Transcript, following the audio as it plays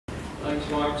Thanks,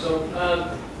 Mark. So,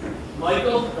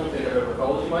 Michael, I don't think I've ever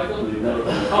called you Michael.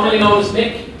 Commonly known as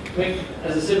Mick. Mick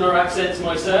has a similar accent to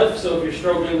myself, so if you're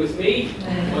struggling with me,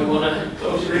 you might want to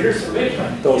close your ears for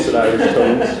Mick. Those are Irish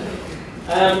tones.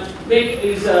 Mick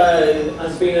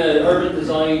has been an urban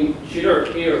design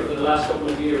tutor here for the last couple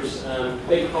of years.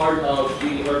 Big part of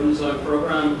the urban design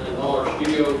program and all our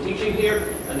studio teaching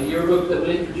here, and the yearbook that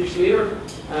we'll introduce later.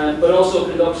 But also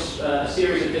conducts a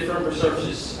series of different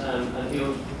researches, and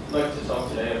he'll like to talk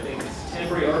today. I think it's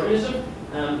temporary urbanism.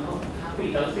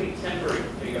 Happy, healthy, temporary.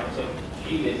 There you go. So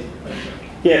he did.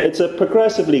 Yeah, it's a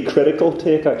progressively critical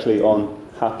take actually on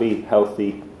happy,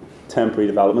 healthy, temporary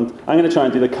development. I'm going to try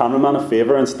and do the cameraman a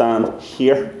favour and stand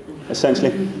here,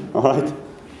 essentially. All right.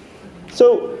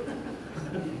 So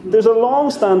there's a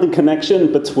long-standing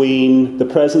connection between the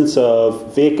presence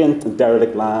of vacant and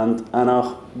derelict land and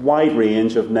a wide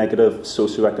range of negative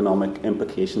socioeconomic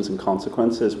implications and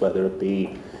consequences, whether it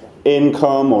be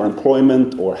income or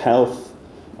employment or health,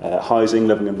 housing,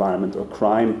 living environment or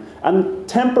crime. And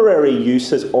temporary use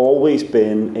has always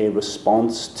been a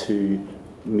response to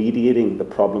mediating the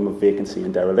problem of vacancy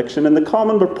and dereliction, and the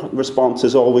common response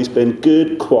has always been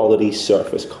good quality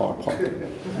surface car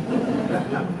parking.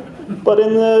 But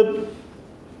in the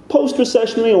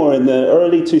post-recessionary or in the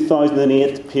early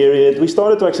 2008 period, we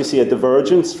started to actually see a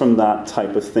divergence from that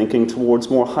type of thinking towards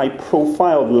more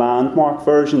high-profile landmark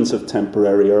versions of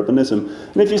temporary urbanism.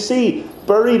 And if you see,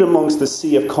 buried amongst the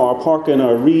sea of car parking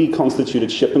are reconstituted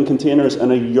shipping containers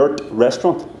and a yurt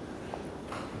restaurant.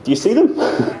 Do you see them?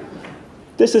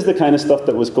 This is the kind of stuff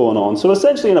that was going on. So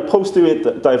essentially in a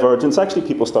post-08 divergence, actually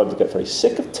people started to get very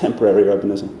sick of temporary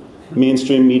urbanism.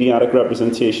 Mainstream mediatic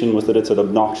representation was that it's an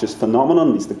obnoxious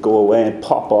phenomenon, needs to go away and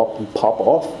pop up and pop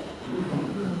off.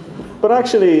 But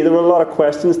actually there were a lot of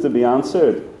questions to be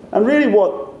answered. And really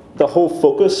what the whole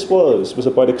focus was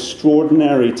about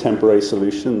extraordinary temporary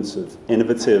solutions of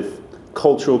innovative,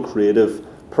 cultural, creative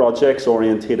projects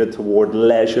orientated toward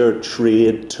leisure,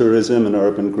 trade, tourism and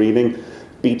urban greening.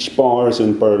 Beach bars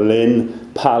in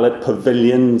Berlin, pallet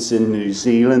pavilions in New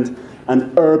Zealand,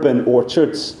 and urban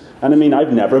orchards. And I mean,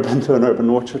 I've never been to an urban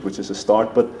orchard, which is a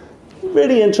start, but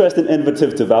really interesting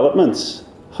innovative developments.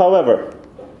 However,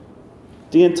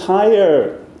 the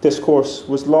entire discourse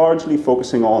was largely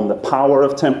focusing on the power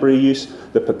of temporary use,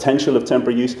 the potential of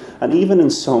temporary use, and even in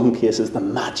some cases, the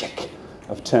magic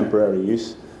of temporary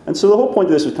use. And so the whole point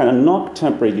of this was kind of knock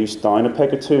temporary use down a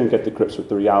peg or two and get to grips with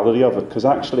the reality of it, because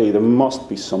actually there must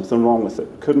be something wrong with it.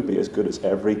 It couldn't be as good as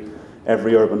every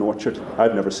urban orchard.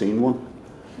 I've never seen one.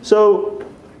 So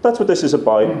that's what this is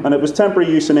about, and it was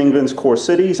temporary use in England's core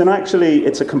cities, and actually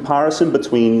it's a comparison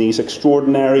between these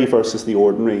extraordinary versus the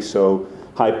ordinary, so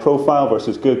high profile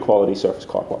versus good quality surface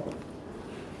car parking.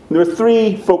 There were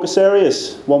three focus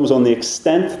areas. One was on the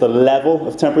extent, the level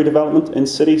of temporary development in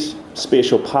cities,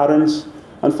 spatial patterns,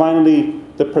 and finally,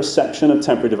 the perception of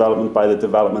temporary development by the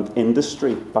development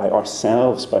industry, by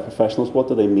ourselves, by professionals. What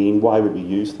do they mean? Why would we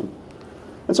use them?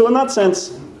 And so in that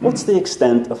sense, what's the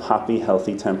extent of happy,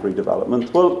 healthy temporary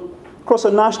development? Well, across a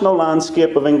national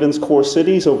landscape of England's core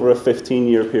cities over a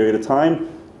 15-year period of time,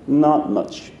 not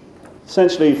much.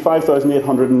 Essentially,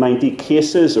 5,890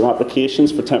 cases or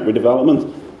applications for temporary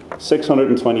development.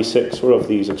 626 were of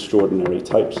these extraordinary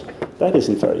types. That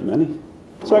isn't very many.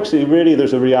 So actually, really,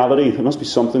 there's a reality. There must be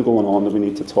something going on that we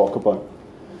need to talk about.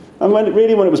 And when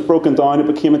it was broken down, it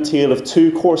became a tale of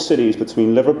two core cities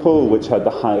between Liverpool, which had the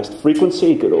highest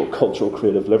frequency, good old cultural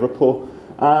creative Liverpool,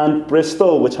 and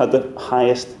Bristol, which had the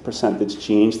highest percentage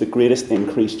change, the greatest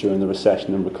increase during the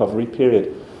recession and recovery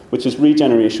period, which is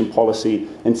regeneration policy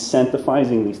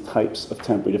incentivising these types of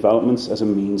temporary developments as a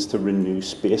means to renew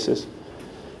spaces.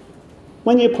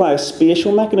 When you apply a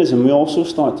spatial mechanism, we also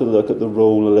start to look at the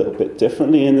role a little bit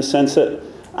differently, in the sense that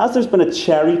as there's been a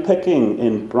cherry picking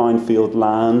in brownfield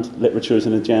land, literatures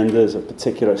and agendas of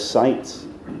particular sites,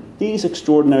 these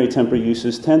extraordinary temporary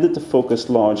uses tended to focus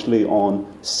largely on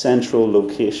central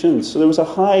locations. So there was a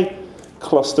high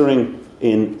clustering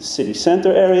in city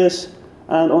centre areas,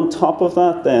 and on top of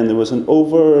that then there was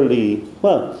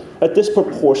a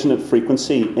disproportionate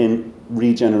frequency in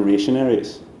regeneration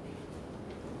areas.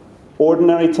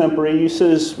 Ordinary temporary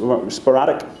uses were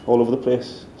sporadic all over the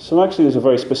place. So actually there's a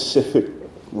very specific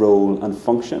role and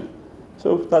function.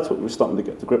 So that's what we're starting to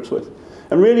get to grips with.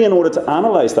 And really in order to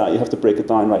analyse that, you have to break it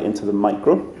down right into the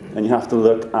micro, and you have to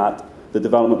look at the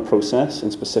development process in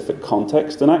specific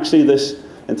context. And actually this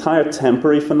entire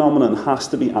temporary phenomenon has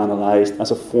to be analysed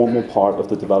as a formal part of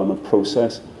the development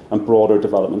process and broader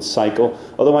development cycle.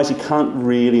 Otherwise you can't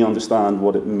really understand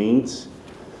what it means.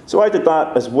 So I did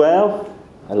that as well.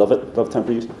 I love it, love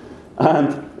temporary use.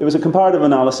 And it was a comparative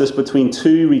analysis between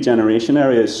two regeneration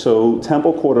areas. So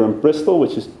Temple Quarter in Bristol,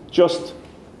 which is just,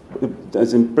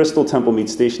 as in Bristol Temple Mead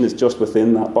Station is just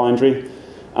within that boundary.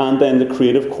 And then the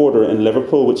Creative Quarter in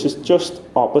Liverpool, which is just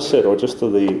opposite or just to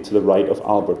the right of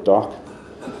Albert Dock.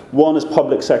 One is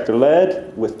public sector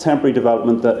led, with temporary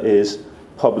development that is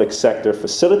public sector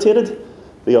facilitated.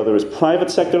 The other is private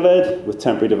sector led, with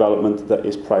temporary development that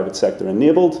is private sector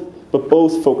enabled. But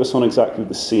both focus on exactly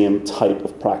the same type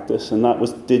of practice, and that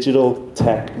was digital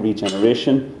tech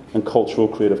regeneration and cultural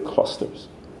creative clusters.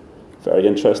 Very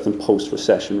interesting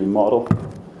post-recessionary model.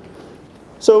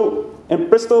 So in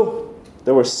Bristol,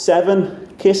 there were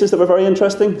 7 cases that were very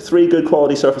interesting, 3 good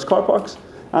quality surface car parks,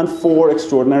 and 4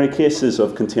 extraordinary cases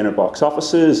of container box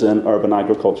offices and urban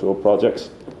agricultural projects.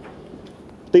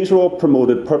 These were all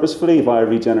promoted purposefully via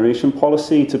regeneration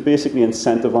policy to basically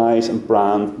incentivise and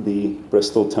brand the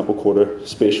Bristol Temple Quarter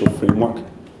spatial framework.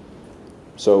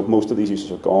 So most of these uses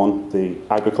are gone. The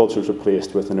agriculture is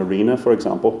replaced with an arena, for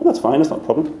example. Well, that's fine, that's not a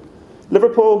problem.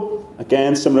 Liverpool,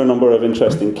 again, similar number of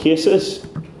interesting cases.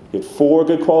 You had 4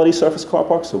 good quality surface car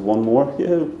parks, so 1 more.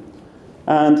 Yeah.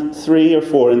 And 3 or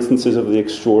 4 instances of the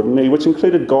extraordinary, which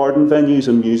included garden venues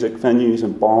and music venues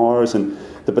and bars and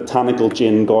the botanical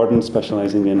gin garden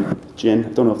specialising in gin. I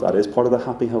don't know if that is part of the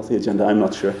happy, healthy agenda, I'm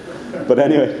not sure. But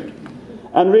anyway.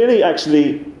 And really,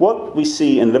 actually, what we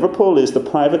see in Liverpool is the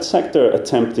private sector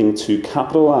attempting to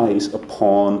capitalise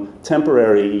upon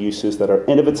temporary uses that are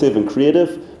innovative and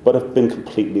creative, but have been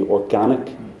completely organic.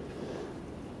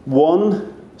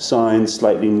 One sounds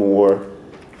slightly more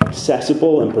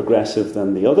accessible and progressive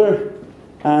than the other,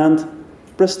 and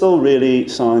Bristol really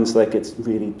sounds like it's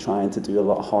really trying to do a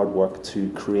lot of hard work to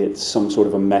create some sort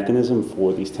of a mechanism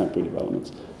for these temporary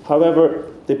developments.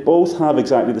 However, they both have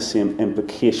exactly the same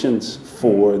implications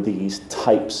for these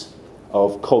types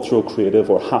of cultural, creative,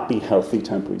 or happy, healthy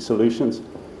temporary solutions,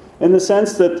 in the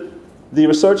sense that the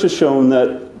research has shown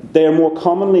that they are more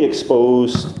commonly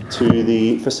exposed to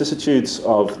the vicissitudes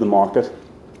of the market.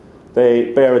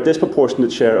 They bear a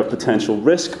disproportionate share of potential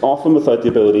risk, often without the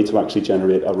ability to actually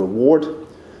generate a reward,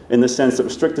 in the sense that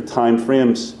restricted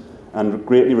timeframes and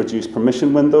greatly reduced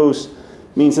permission windows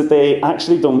means that they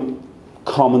actually don't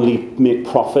commonly make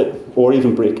profit or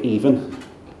even break even.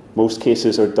 Most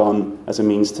cases are done as a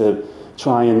means to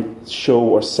try and show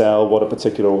or sell what a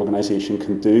particular organisation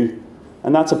can do,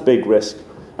 and that's a big risk.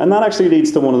 And that actually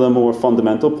leads to one of the more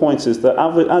fundamental points, is that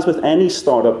as with any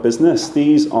startup business,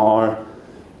 these are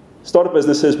startup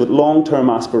businesses with long-term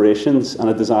aspirations and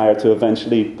a desire to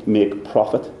eventually make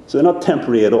profit. So they're not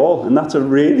temporary at all, and that's a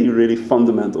really, really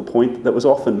fundamental point that was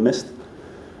often missed.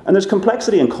 And there's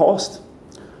complexity and cost.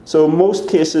 So most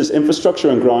cases, infrastructure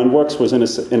and groundworks was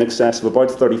in excess of about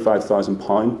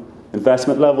 £35,000.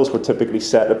 Investment levels were typically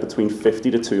set at between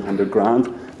 50 to 200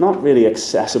 grand. Not really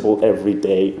accessible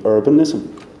everyday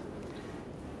urbanism.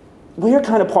 We're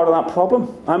kind of part of that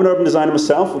problem. I'm an urban designer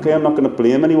myself, okay, I'm not going to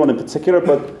blame anyone in particular,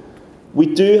 but we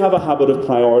do have a habit of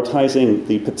prioritising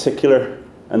the particular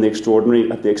and the extraordinary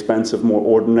at the expense of more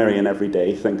ordinary and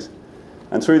everyday things.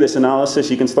 And through this analysis,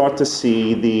 you can start to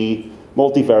see the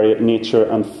multivariate nature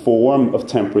and form of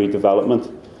temporary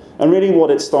development. And really what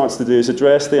it starts to do is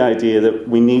address the idea that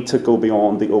we need to go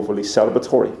beyond the overly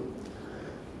celebratory.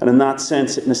 And in that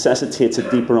sense, it necessitates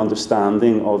a deeper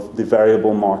understanding of the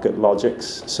variable market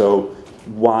logics. So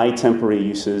why temporary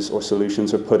uses or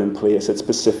solutions are put in place at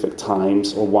specific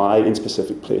times, or why in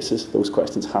specific places. Those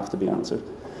questions have to be answered.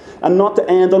 And not to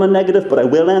end on a negative, but I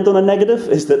will end on a negative,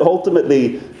 is that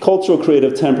ultimately cultural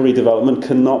creative temporary development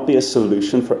cannot be a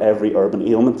solution for every urban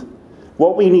ailment.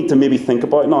 What we need to maybe think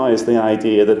about now is the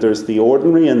idea that there's the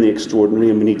ordinary and the extraordinary,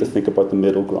 and we need to think about the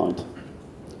middle ground.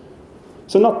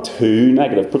 So not too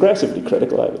negative, progressively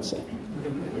critical, I would say.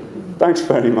 Thanks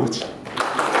very much.